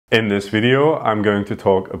In this video, I'm going to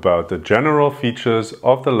talk about the general features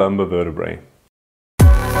of the lumbar vertebrae.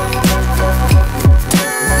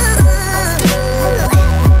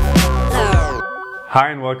 Hi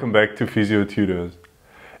and welcome back to Physio Tutors.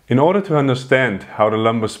 In order to understand how the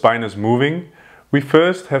lumbar spine is moving, we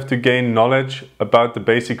first have to gain knowledge about the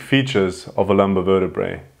basic features of a lumbar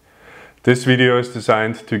vertebrae. This video is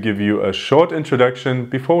designed to give you a short introduction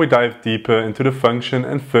before we dive deeper into the function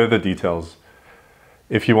and further details.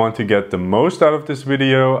 If you want to get the most out of this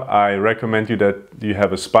video, I recommend you that you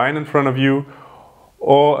have a spine in front of you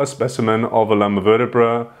or a specimen of a lumbar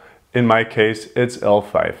vertebra. In my case, it's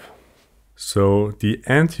L5. So the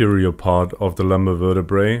anterior part of the lumbar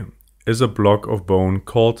vertebrae is a block of bone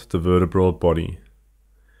called the vertebral body.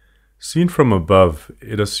 Seen from above,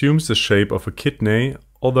 it assumes the shape of a kidney,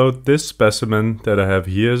 although this specimen that I have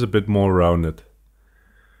here is a bit more rounded.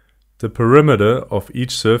 The perimeter of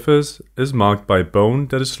each surface is marked by bone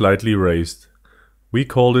that is slightly raised. We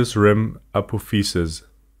call this rim apophysis.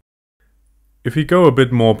 If we go a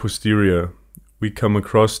bit more posterior, we come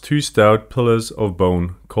across two stout pillars of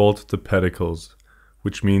bone called the pedicles,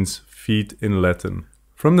 which means feet in Latin.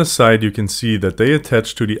 From the side you can see that they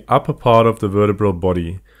attach to the upper part of the vertebral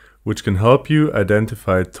body, which can help you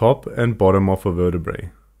identify top and bottom of a vertebrae.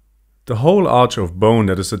 The whole arch of bone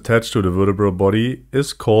that is attached to the vertebral body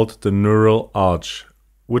is called the neural arch,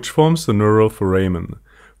 which forms the neural foramen,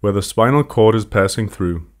 where the spinal cord is passing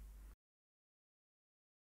through.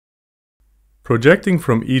 Projecting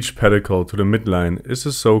from each pedicle to the midline is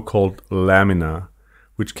the so-called lamina,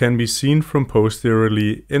 which can be seen from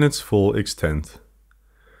posteriorly in its full extent.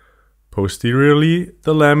 Posteriorly,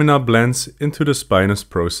 the lamina blends into the spinous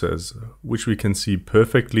process, which we can see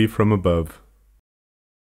perfectly from above.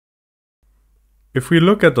 If we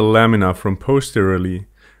look at the lamina from posteriorly,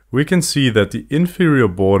 we can see that the inferior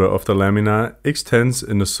border of the lamina extends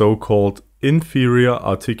in the so-called inferior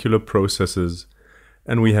articular processes,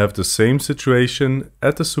 and we have the same situation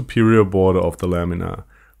at the superior border of the lamina,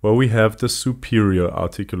 where we have the superior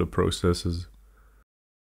articular processes.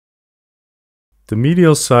 The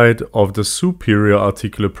medial side of the superior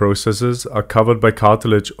articular processes are covered by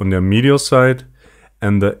cartilage on their medial side,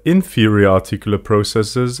 and the inferior articular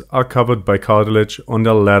processes are covered by cartilage on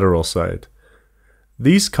their lateral side.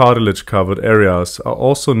 These cartilage-covered areas are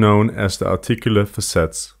also known as the articular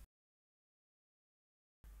facets.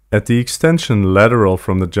 At the extension lateral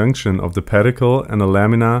from the junction of the pedicle and the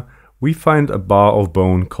lamina, we find a bar of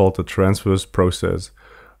bone called the transverse process,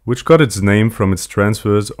 which got its name from its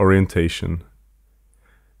transverse orientation.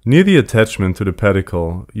 Near the attachment to the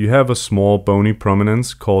pedicle, you have a small bony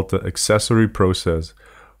prominence called the accessory process,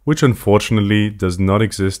 which unfortunately does not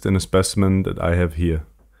exist in a specimen that I have here.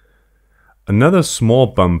 Another small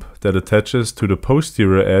bump that attaches to the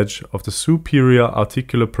posterior edge of the superior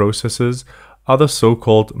articular processes are the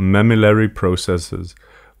so-called mammillary processes,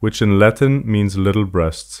 which in Latin means little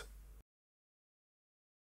breasts.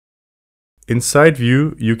 In side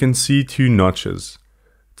view, you can see two notches.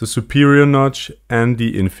 The superior notch and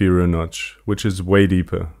the inferior notch, which is way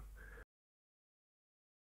deeper.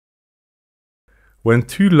 When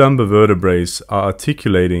two lumbar vertebrae are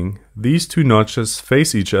articulating, these two notches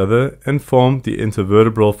face each other and form the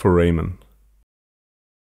intervertebral foramen.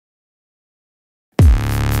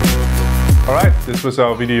 Alright, this was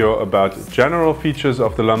our video about general features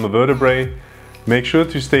of the lumbar vertebrae. Make sure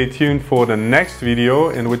to stay tuned for the next video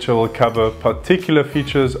in which I will cover particular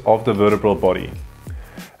features of the vertebral body.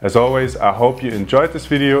 As always, I hope you enjoyed this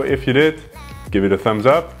video. If you did, give it a thumbs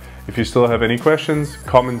up. If you still have any questions,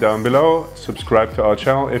 comment down below. Subscribe to our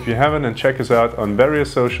channel if you haven't, and check us out on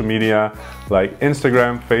various social media like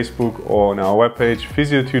Instagram, Facebook, or on our webpage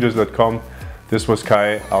physiotutors.com. This was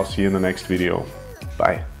Kai. I'll see you in the next video.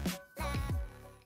 Bye.